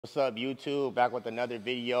What's up, YouTube? Back with another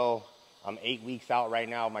video. I'm 8 weeks out right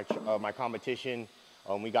now of my competition.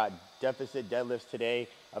 We got deficit deadlifts today.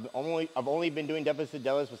 I've only been doing deficit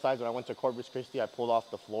deadlifts besides when I went to Corpus Christi. I pulled off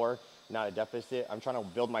the floor, not a deficit. I'm trying to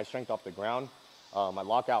build my strength off the ground. My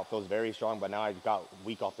lockout feels very strong, but now I got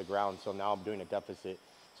weak off the ground, so now I'm doing a deficit.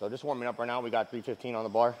 So just warming up right now. We got 315 on the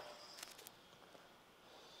bar.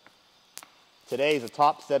 Today is a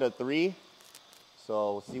top set of 3,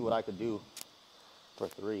 so we'll see what I could do for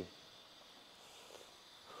 3.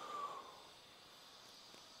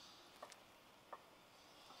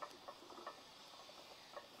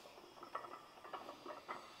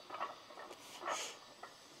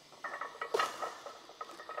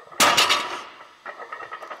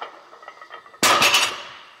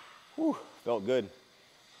 Whew, felt good.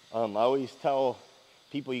 I always tell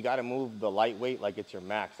people you got to move the lightweight like it's your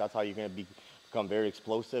max. That's how you're going to become very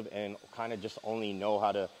explosive and kind of just only know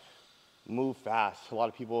how to move fast. A lot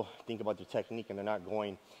of people think about their technique and they're not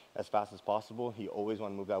going as fast as possible. You always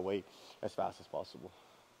want to move that weight as fast as possible.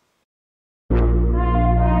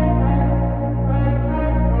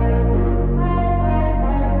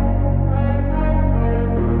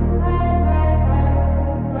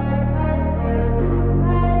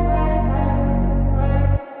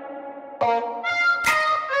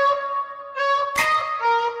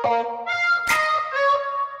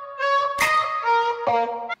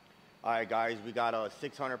 All right, guys, we got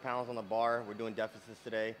 600 pounds on the bar. We're doing deficits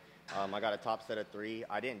today. I got a top set of 3.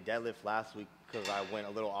 I didn't deadlift last week because I went a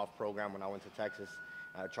little off program when I went to Texas.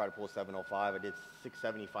 I tried to pull 705. I did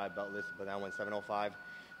 675 belt lifts, but then I went 705.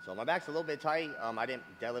 So my back's a little bit tight. I didn't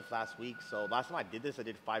deadlift last week. So last time I did this, I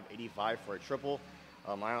did 585 for a triple.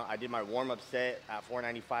 I did my warm-up set at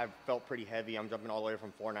 495. Felt pretty heavy. I'm jumping all the way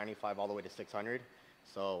from 495 all the way to 600.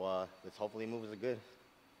 So let's hopefully move as good.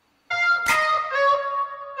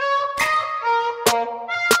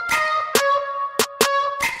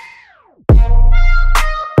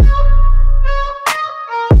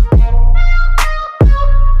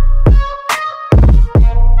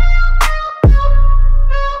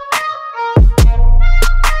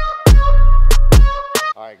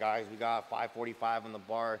 Guys, we got 545 on the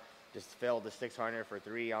bar. Just failed the 600 for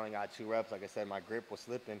 3. I only got 2 reps. Like I said, my grip was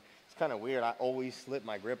slipping. It's kind of weird. I always slip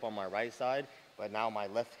my grip on my right side, but now my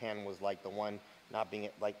left hand was like the one not being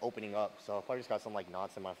like opening up. So I probably just got some like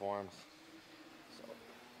knots in my forearms. So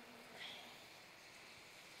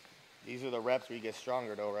these are the reps where you get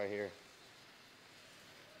stronger though, right here.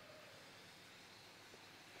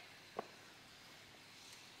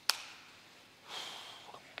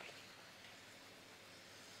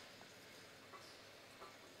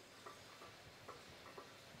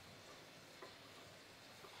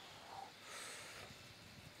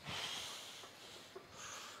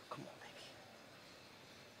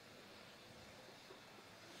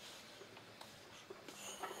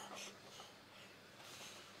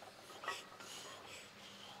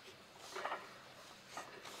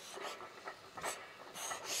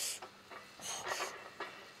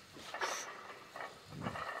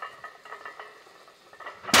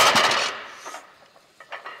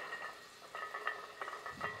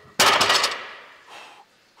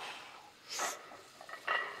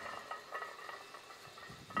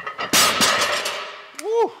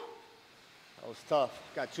 Woo! That was tough.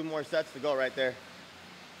 Got 2 more sets to go right there.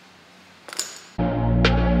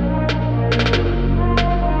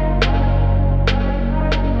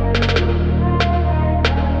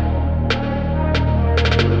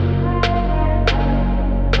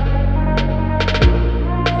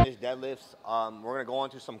 Deadlifts. We're gonna go on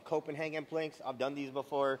to some Copenhagen planks. I've done these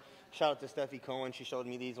before. Shout out to Steffi Cohen. She showed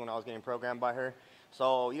me these when I was getting programmed by her.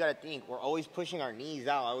 So you gotta think, we're always pushing our knees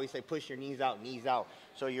out. I always say push your knees out, knees out.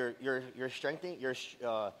 So you're strengthening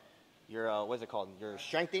what's it called? You're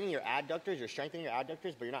strengthening your adductors. You're strengthening your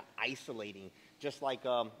adductors, but you're not isolating. Just like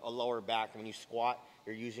a lower back. When you squat,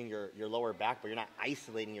 you're using your lower back, but you're not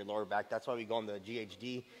isolating your lower back. That's why we go on the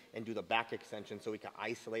GHD and do the back extension, so we can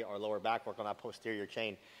isolate our lower back, work on that posterior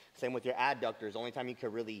chain. Same with your adductors. The only time you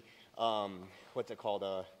can really,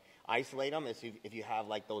 isolate them is if you have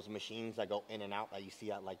like those machines that go in and out that you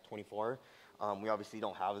see at like 24. We obviously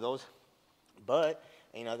don't have those, but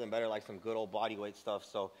ain't nothing better like some good old body weight stuff.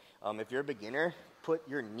 So if you're a beginner, put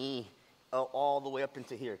your knee all the way up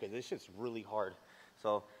into here, because this shit's really hard.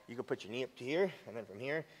 So you can put your knee up to here, and then from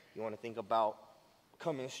here, you want to think about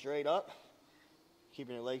coming straight up,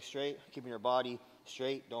 keeping your legs straight, keeping your body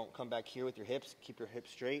straight. Don't come back here with your hips. Keep your hips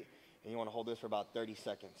straight, and you want to hold this for about 30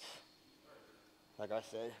 seconds. Like I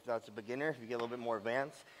said, if that's a beginner, if you get a little bit more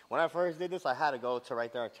advanced. When I first did this, I had to go to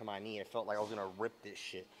right there to my knee. It felt like I was going to rip this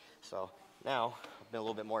shit. So now, been a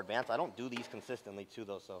little bit more advanced. I don't do these consistently too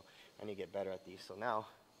though, so I need to get better at these. So now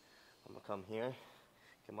I'm gonna come here,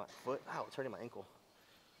 get my foot, ow, it's hurting my ankle.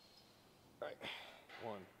 All right,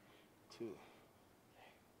 1, 2.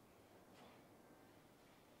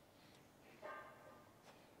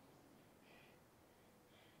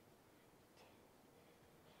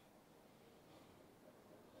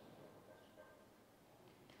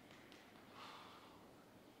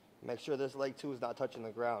 Make sure this leg too is not touching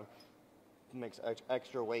the ground. It makes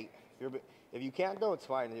extra weight. If you can't though, it's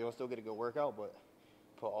fine. You'll still get a good workout, but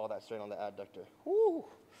put all that strain on the adductor. Woo!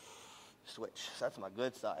 Switch. That's my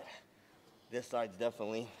good side. This side's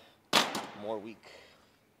definitely more weak.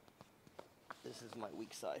 This is my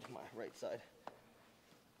weak side, my right side.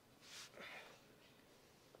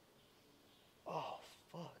 Oh,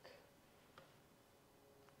 fuck.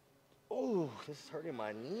 Oh, this is hurting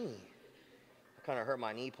my knee. I kind of hurt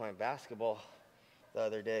my knee playing basketball the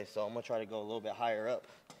other day, so I'm going to try to go a little bit higher up.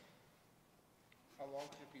 How long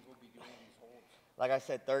should people be doing these holds? Like I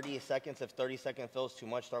said, 30 seconds. If 30 seconds feels too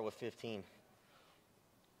much, start with 15.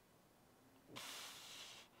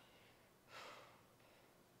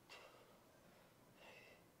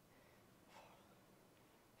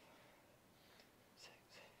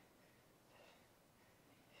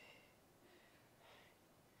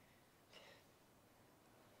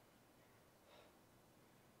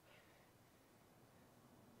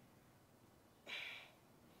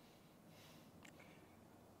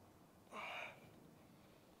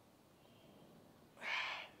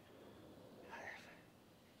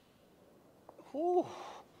 Whew.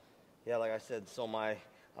 Yeah, like I said, so like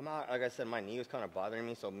I said, my knee was kind of bothering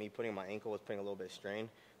me, so me putting my ankle was putting a little bit of strain.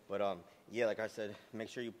 But yeah, like I said, make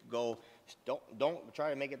sure you go, don't try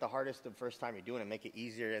to make it the hardest the first time you're doing it. Make it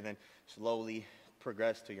easier and then slowly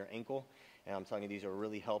progress to your ankle. And I'm telling you, these will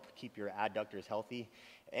really help keep your adductors healthy.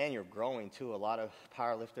 And you're growing too. A lot of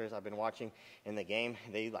powerlifters I've been watching in the game,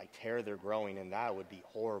 they like tear their growing, and that would be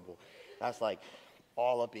horrible. That's like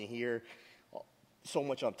all up in here. So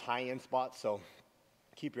much on tie-in spots, so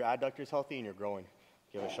keep your adductors healthy and you're growing.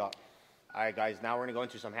 Give it a shot. All right, guys, now we're gonna go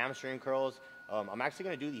into some hamstring curls. I'm actually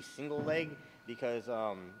gonna do these single leg because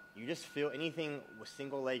you just feel anything with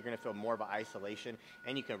single leg, you're gonna feel more of an isolation,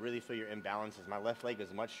 and you can really feel your imbalances. My left leg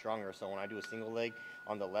is much stronger, so when I do a single leg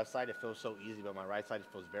on the left side, it feels so easy, but my right side, it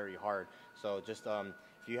feels very hard. So just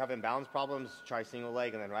if you have imbalance problems, try single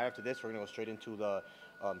leg, and then right after this, we're gonna go straight into the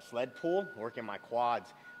sled pull, working my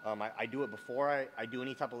quads. I do it before I do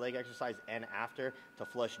any type of leg exercise and after to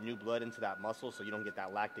flush new blood into that muscle so you don't get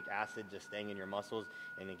that lactic acid just staying in your muscles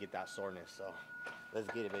and then get that soreness. So let's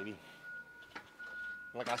get it, baby.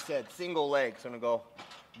 Like I said, single leg. So I'm going to go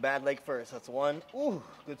bad leg first. That's 1. Ooh,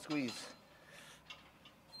 good squeeze.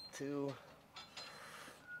 2.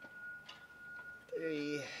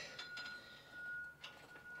 3.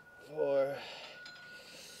 4.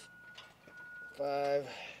 5.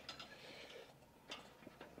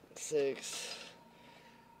 6,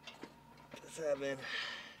 7,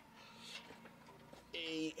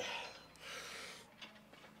 8,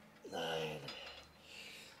 9,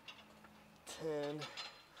 10,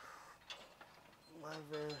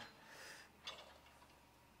 11,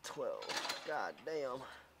 12. God damn.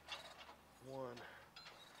 1,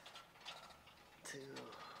 2,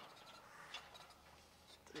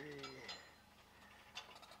 3,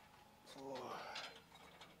 4,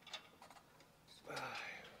 5,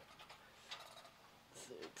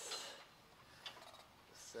 6,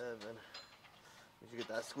 7. If you get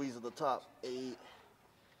that squeeze at the top, 8,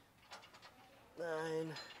 9,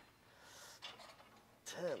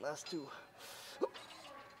 10. Last 2.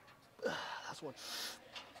 Last 1.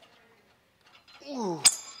 Ooh,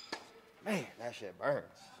 man, that shit burns.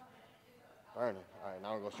 Burning. All right,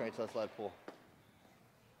 now we'll go straight to the sled pull.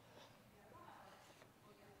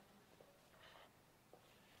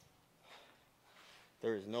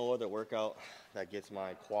 There is no other workout that gets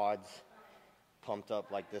my quads pumped up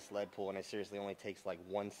like this sled pull, and it seriously only takes like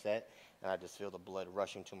 1 set, and I just feel the blood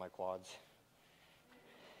rushing to my quads.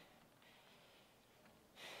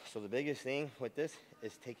 So the biggest thing with this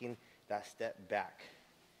is taking that step back.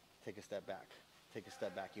 Take a step back. Take a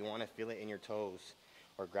step back. You want to feel it in your toes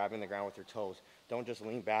or grabbing the ground with your toes. Don't just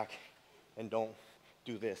lean back and don't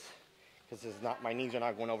do this, because it's not, my knees are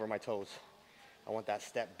not going over my toes. I want that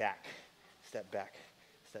step back. Step back.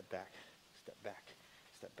 Step back, step back,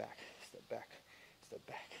 step back, step back, step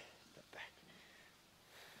back, step back.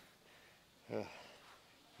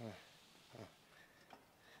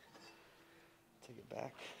 Take it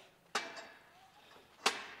back.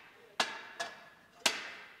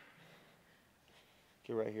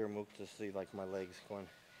 Get right here, Mook, to see like my legs going,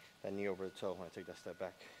 that knee over the toe when I take that step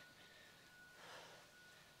back.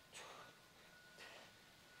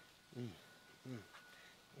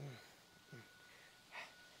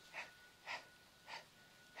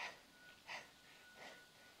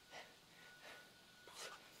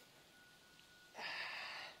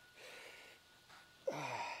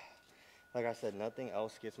 Like I said, nothing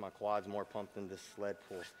else gets my quads more pumped than this sled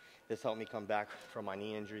pull. This helped me come back from my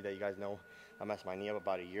knee injury that you guys know. I messed my knee up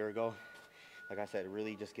about a year ago. Like I said, it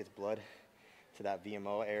really just gets blood to that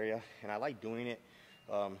VMO area. And I like doing it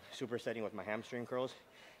supersetting with my hamstring curls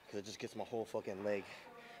because it just gets my whole fucking leg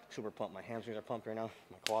super pumped. My hamstrings are pumped right now.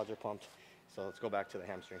 My quads are pumped. So let's go back to the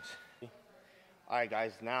hamstrings. All right,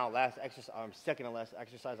 guys, now last exercise, second to last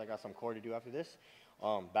exercise. I got some core to do after this.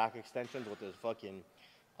 Back extensions with this fucking,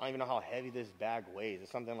 I don't even know how heavy this bag weighs.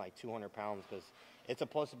 It's something like 200 pounds because it's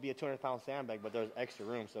supposed to be a 200-pound sandbag, but there's extra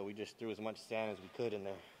room, so we just threw as much sand as we could in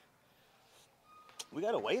there. We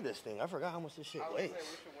gotta weigh this thing. I forgot how much this shit weighs. We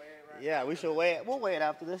should weigh it right Yeah, we should weigh it. We'll weigh it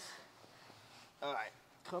after this. All right,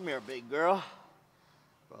 come here, big girl.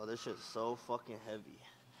 Bro, this shit's so fucking heavy.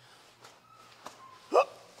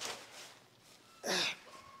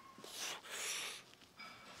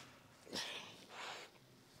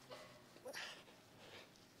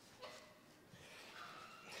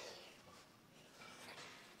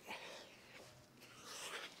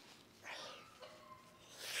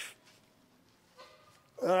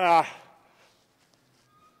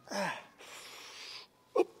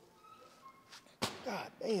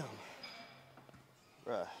 God damn.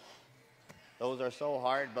 Bruh. Those are so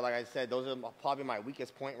hard, but like I said, those are probably my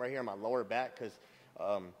weakest point right here, my lower back, because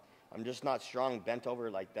I'm just not strong bent over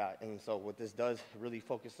like that. And so what this does, really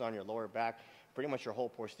focuses on your lower back, pretty much your whole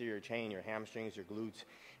posterior chain, your hamstrings, your glutes,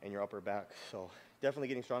 and your upper back. So definitely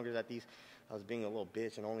getting stronger at these. I was being a little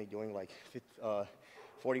bitch and only doing like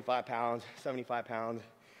 45 pounds, 75 pounds,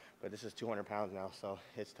 but this is 200 pounds now, so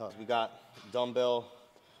it's tough. We got dumbbell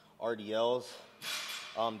RDLs.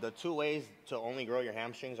 The two ways to only grow your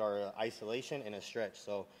hamstrings are isolation and a stretch.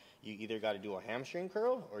 So you either got to do a hamstring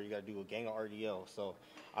curl or you got to do a gang of RDL. So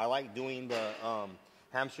I like doing the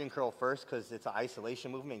hamstring curl first because it's an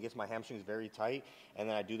isolation movement. It gets my hamstrings very tight. And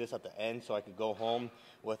then I do this at the end so I could go home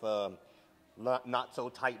with a not so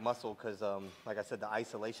tight muscle because, like I said, the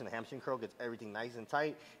isolation, the hamstring curl gets everything nice and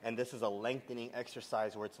tight. And this is a lengthening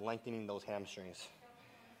exercise where it's lengthening those hamstrings.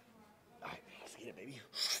 All right, let's get it, baby.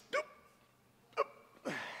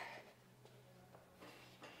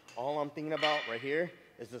 All I'm thinking about right here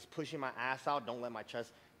is just pushing my ass out. Don't let my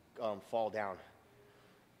chest fall down.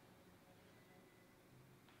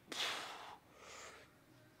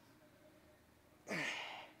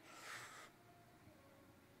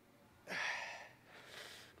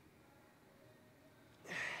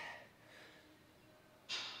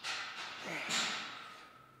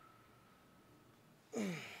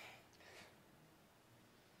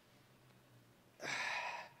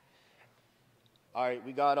 All right,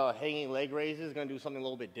 we got hanging leg raises. Gonna do something a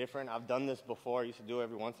little bit different. I've done this before. I used to do it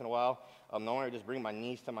every once in a while. Normally I just bring my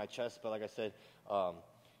knees to my chest, but like I said,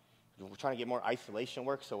 we're trying to get more isolation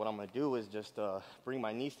work. So what I'm gonna do is just bring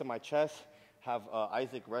my knees to my chest, have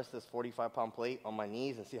Isaac rest this 45-pound plate on my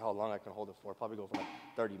knees and see how long I can hold it for. Probably go for like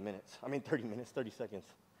 30 seconds.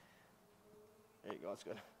 There you go, that's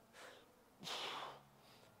good.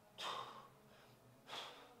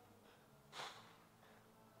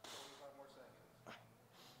 45 more seconds.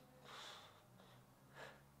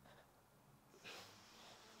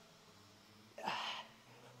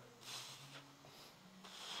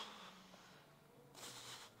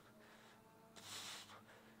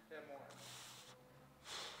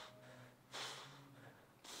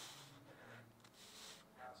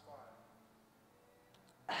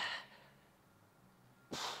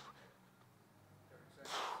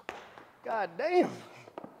 God damn.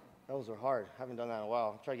 Those were hard. I haven't done that in a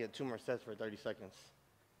while. I'll try to get 2 more sets for 30 seconds.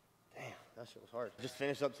 Damn, that shit was hard. Just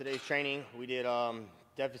finished up today's training. We did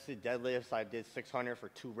deficit deadlifts. I did 600 for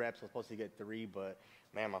 2 reps. I was supposed to get 3, but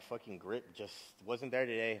man, my fucking grip just wasn't there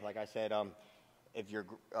today. Like I said, if your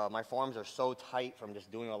my forearms are so tight from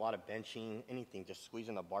just doing a lot of benching, anything, just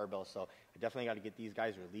squeezing the barbell. So I definitely got to get these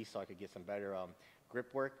guys released so I could get some better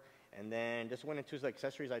grip work. And then just went into the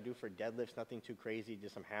accessories I do for deadlifts, nothing too crazy,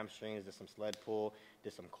 just some hamstrings, just some sled pull,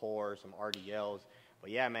 just some core, some RDLs.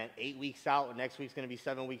 But yeah, man, 8 weeks out. Next week's going to be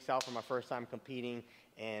 7 weeks out for my first time competing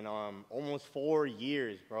in almost 4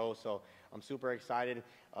 years, bro. So I'm super excited.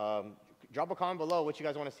 Drop a comment below what you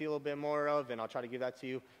guys want to see a little bit more of, and I'll try to give that to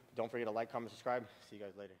you. Don't forget to like, comment, subscribe. See you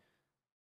guys later.